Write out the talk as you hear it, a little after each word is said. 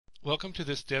Welcome to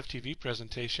this DevTV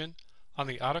presentation on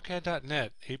the AutoCAD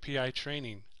 .NET API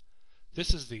training.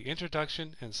 This is the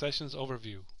Introduction and Sessions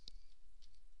Overview.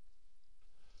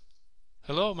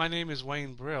 Hello, my name is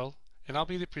Wayne Brill, and I'll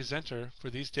be the presenter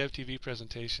for these DevTV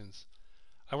presentations.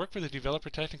 I work for the Developer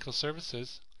Technical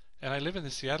Services, and I live in the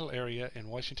Seattle area in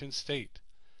Washington State.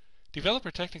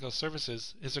 Developer Technical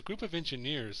Services is a group of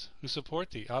engineers who support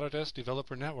the Autodesk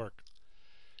Developer Network.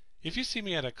 If you see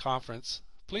me at a conference,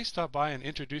 please stop by and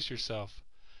introduce yourself.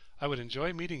 I would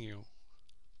enjoy meeting you.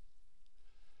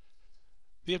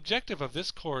 The objective of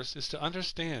this course is to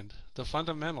understand the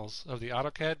fundamentals of the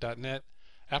AutoCAD .NET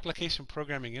Application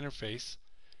Programming Interface,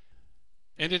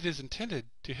 and it is intended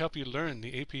to help you learn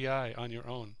the API on your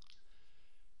own.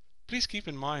 Please keep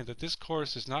in mind that this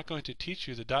course is not going to teach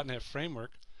you the .NET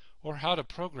framework or how to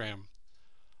program.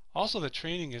 Also, the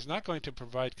training is not going to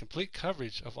provide complete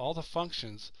coverage of all the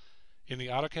functions in the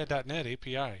AutoCAD .NET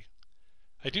API.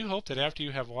 I do hope that after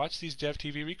you have watched these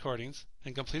DevTV recordings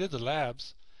and completed the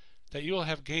labs, that you will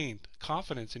have gained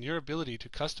confidence in your ability to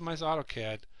customize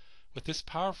AutoCAD with this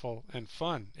powerful and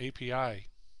fun API.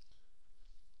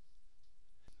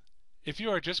 If you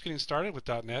are just getting started with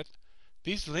 .NET,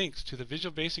 these links to the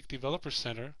Visual Basic Developer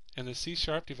Center and the C#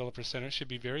 Developer Center should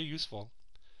be very useful.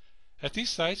 At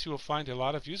these sites you will find a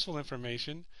lot of useful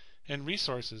information and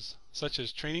resources such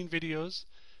as training videos,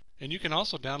 and you can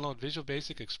also download Visual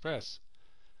Basic Express.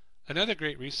 Another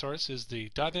great resource is the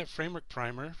 .NET Framework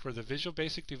Primer for the Visual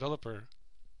Basic Developer.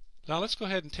 Now let's go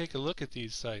ahead and take a look at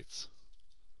these sites.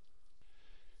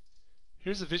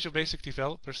 Here's the Visual Basic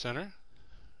Developer Center.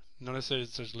 Notice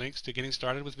that there's links to getting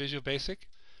started with Visual Basic.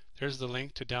 There's the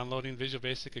link to downloading Visual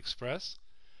Basic Express.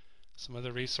 Some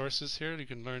other resources here. You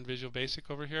can learn Visual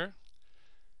Basic over here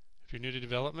if you're new to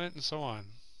development and so on.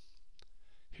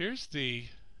 Here's the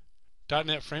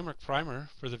 .NET Framework Primer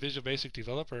for the Visual Basic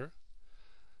Developer.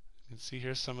 You can see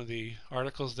here some of the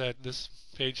articles that this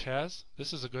page has.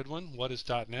 This is a good one. What is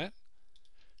 .NET?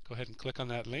 Go ahead and click on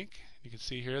that link. You can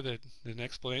see here that an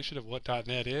explanation of what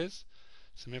 .NET is,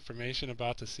 some information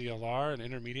about the CLR, an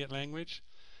intermediate language,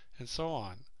 and so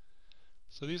on.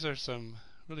 So these are some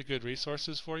really good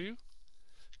resources for you.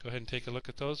 Go ahead and take a look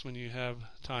at those when you have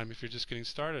time if you're just getting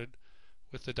started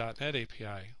with the .NET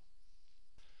API.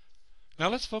 Now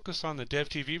let's focus on the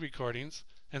DevTV recordings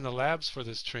and the labs for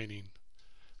this training.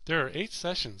 There are 8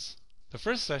 sessions. The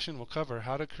first session will cover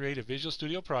how to create a Visual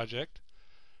Studio project.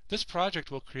 This project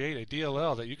will create a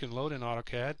DLL that you can load in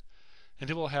AutoCAD, and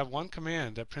it will have one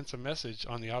command that prints a message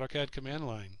on the AutoCAD command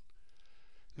line.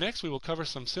 Next, we will cover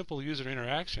some simple user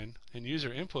interaction and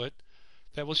user input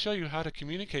that will show you how to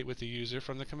communicate with the user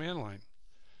from the command line.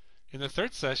 In the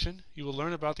third session, you will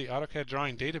learn about the AutoCAD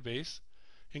drawing database,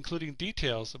 including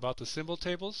details about the symbol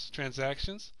tables,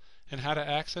 transactions, and how to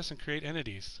access and create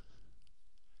entities.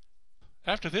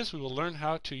 After this, we will learn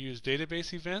how to use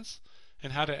database events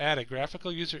and how to add a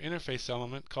graphical user interface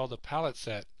element called a palette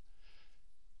set.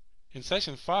 In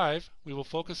session 5, we will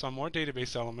focus on more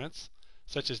database elements,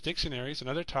 such as dictionaries and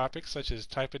other topics such as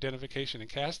type identification and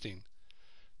casting.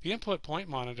 The input point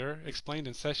monitor, explained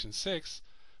in session 6,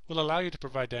 will allow you to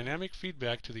provide dynamic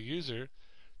feedback to the user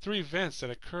through events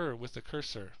that occur with the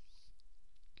cursor.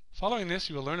 Following this,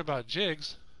 you will learn about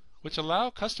jigs, which allow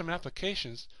custom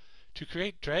applications to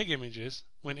create drag images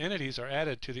when entities are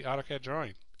added to the AutoCAD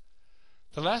drawing.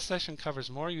 The last session covers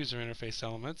more user interface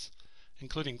elements,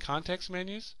 including context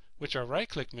menus, which are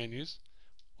right-click menus.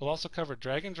 We'll also cover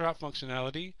drag and drop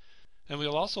functionality, and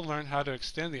we'll also learn how to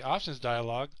extend the options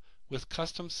dialog with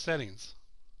custom settings.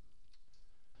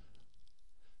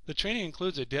 The training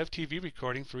includes a DevTV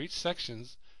recording for each section,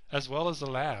 as well as the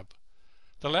lab.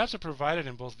 The labs are provided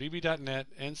in both VB.NET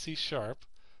and C#.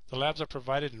 The labs are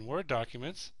provided in Word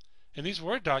documents, and these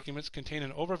Word documents contain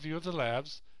an overview of the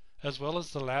labs, as well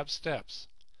as the lab steps.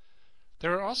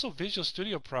 There are also Visual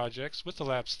Studio projects with the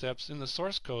lab steps in the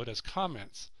source code as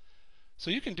comments.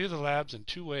 So you can do the labs in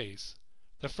 2 ways.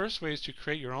 The first way is to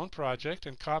create your own project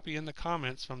and copy in the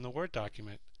comments from the Word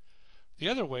document. The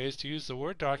other way is to use the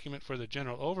Word document for the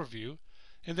general overview,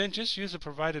 and then just use the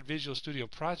provided Visual Studio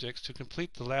projects to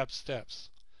complete the lab steps.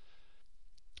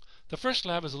 The first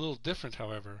lab is a little different,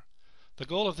 however. The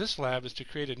goal of this lab is to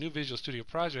create a new Visual Studio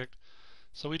project,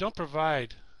 so we don't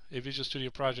provide a Visual Studio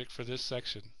project for this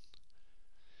section.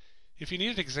 If you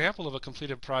need an example of a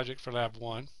completed project for Lab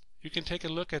 1, you can take a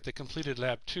look at the completed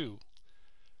Lab 2.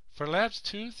 For Labs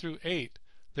 2 through 8,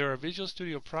 there are Visual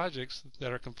Studio projects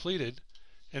that are completed,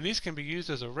 and these can be used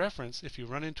as a reference if you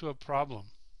run into a problem.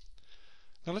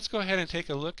 Now let's go ahead and take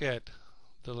a look at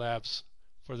the labs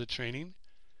for the training.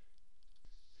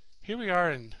 Here we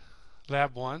are in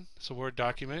Lab 1. It's a Word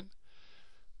document.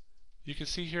 You can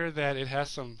see here that it has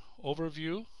some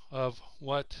overview of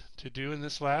what to do in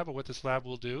this lab or what this lab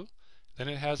will do. Then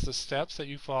it has the steps that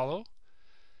you follow.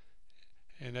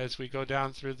 And as we go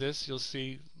down through this, you'll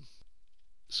see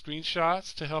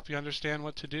screenshots to help you understand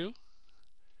what to do.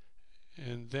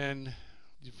 And then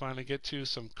you finally get to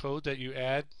some code that you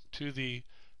add to the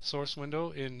source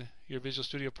window in your Visual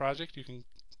Studio project. You can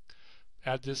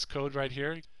add this code right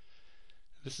here.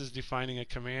 This is defining a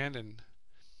command, and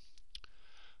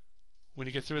when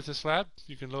you get through with this lab,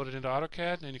 you can load it into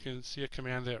AutoCAD and you can see a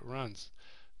command that runs.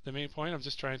 The main point, I'm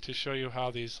just trying to show you how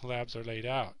these labs are laid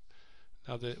out.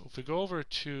 Now, if we go over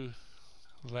to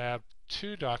Lab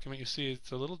 2 document, you see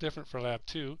it's a little different for Lab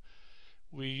 2.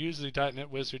 We use the .NET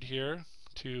Wizard here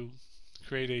to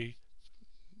create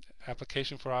a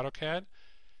application for AutoCAD.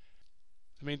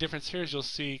 The main difference here is you'll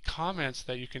see comments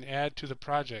that you can add to the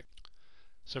project.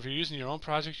 So if you're using your own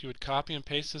project, you would copy and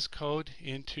paste this code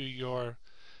into your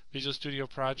Visual Studio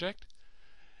project,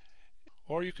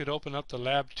 or you could open up the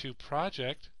Lab 2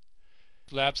 project.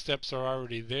 Lab steps are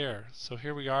already there. So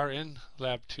here we are in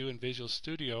Lab 2 in Visual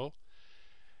Studio,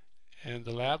 and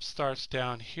the lab starts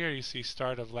down here. You see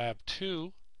start of Lab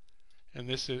 2, and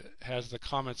this has the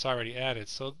comments already added.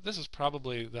 So this is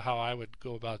probably how I would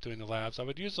go about doing the labs. I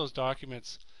would use those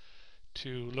documents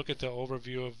to look at the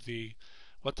overview of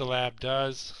what the lab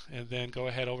does, and then go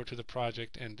ahead over to the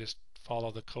project and just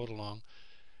follow the code along.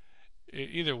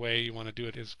 Either way you want to do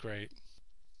it is great.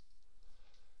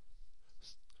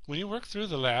 When you work through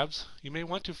the labs, you may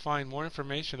want to find more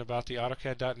information about the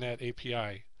AutoCAD .NET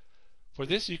API. For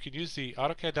this, you can use the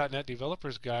AutoCAD .NET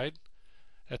Developers Guide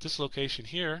at this location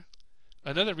here.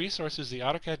 Another resource is the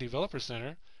AutoCAD Developer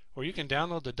Center, where you can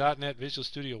download the .NET Visual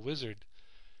Studio Wizard.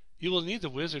 You will need the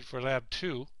wizard for Lab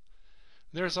 2.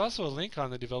 There is also a link on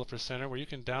the Developer Center where you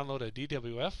can download a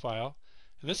DWF file,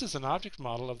 and this is an object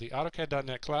model of the AutoCAD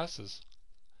 .NET classes.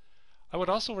 I would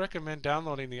also recommend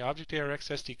downloading the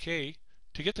ObjectARX SDK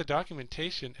to get the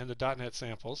documentation and the .NET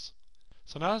samples.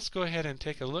 So now let's go ahead and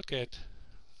take a look at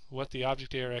what the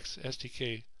ObjectARX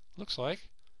SDK looks like.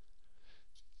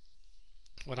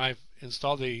 When I've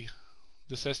installed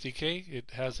this SDK,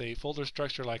 it has a folder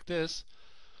structure like this.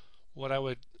 What I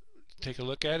would take a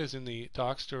look at is in the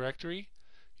docs directory,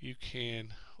 you can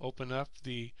open up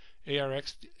the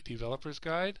ARX Developers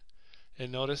Guide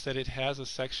and notice that it has a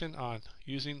section on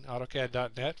using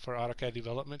AutoCAD.NET for AutoCAD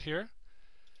development here.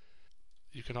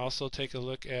 You can also take a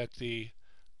look at the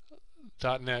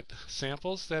 .NET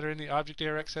samples that are in the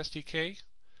ObjectARX SDK.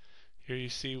 Here you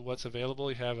see what's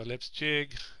available. You have ellipse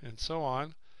jig and so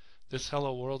on. This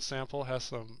Hello World sample has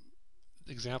some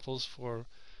examples for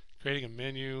creating a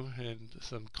menu and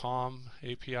some COM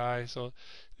API. So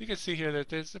you can see here that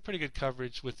there's a pretty good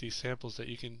coverage with these samples that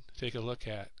you can take a look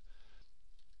at.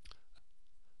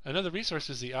 Another resource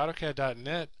is the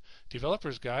AutoCAD.NET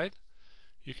Developers Guide.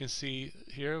 You can see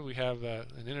here we have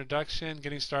an introduction,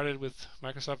 getting started with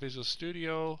Microsoft Visual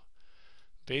Studio,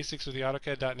 basics of the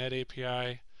AutoCAD.NET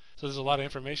API. So there's a lot of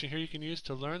information here you can use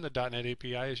to learn the .NET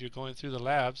API as you're going through the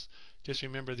labs. Just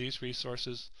remember these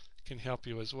resources can help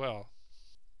you as well.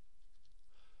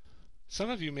 Some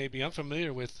of you may be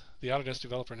unfamiliar with the Autodesk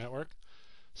Developer Network,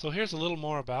 so here's a little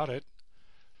more about it.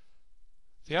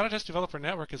 The Autodesk Developer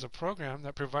Network is a program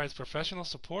that provides professional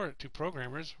support to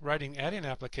programmers writing add-in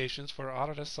applications for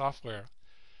Autodesk software.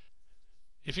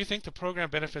 If you think the program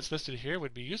benefits listed here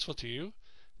would be useful to you,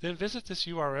 then visit this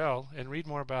URL and read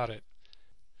more about it.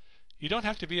 You don't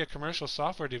have to be a commercial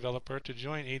software developer to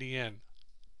join ADN.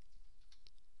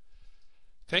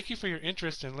 Thank you for your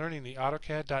interest in learning the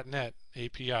AutoCAD.NET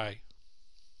API.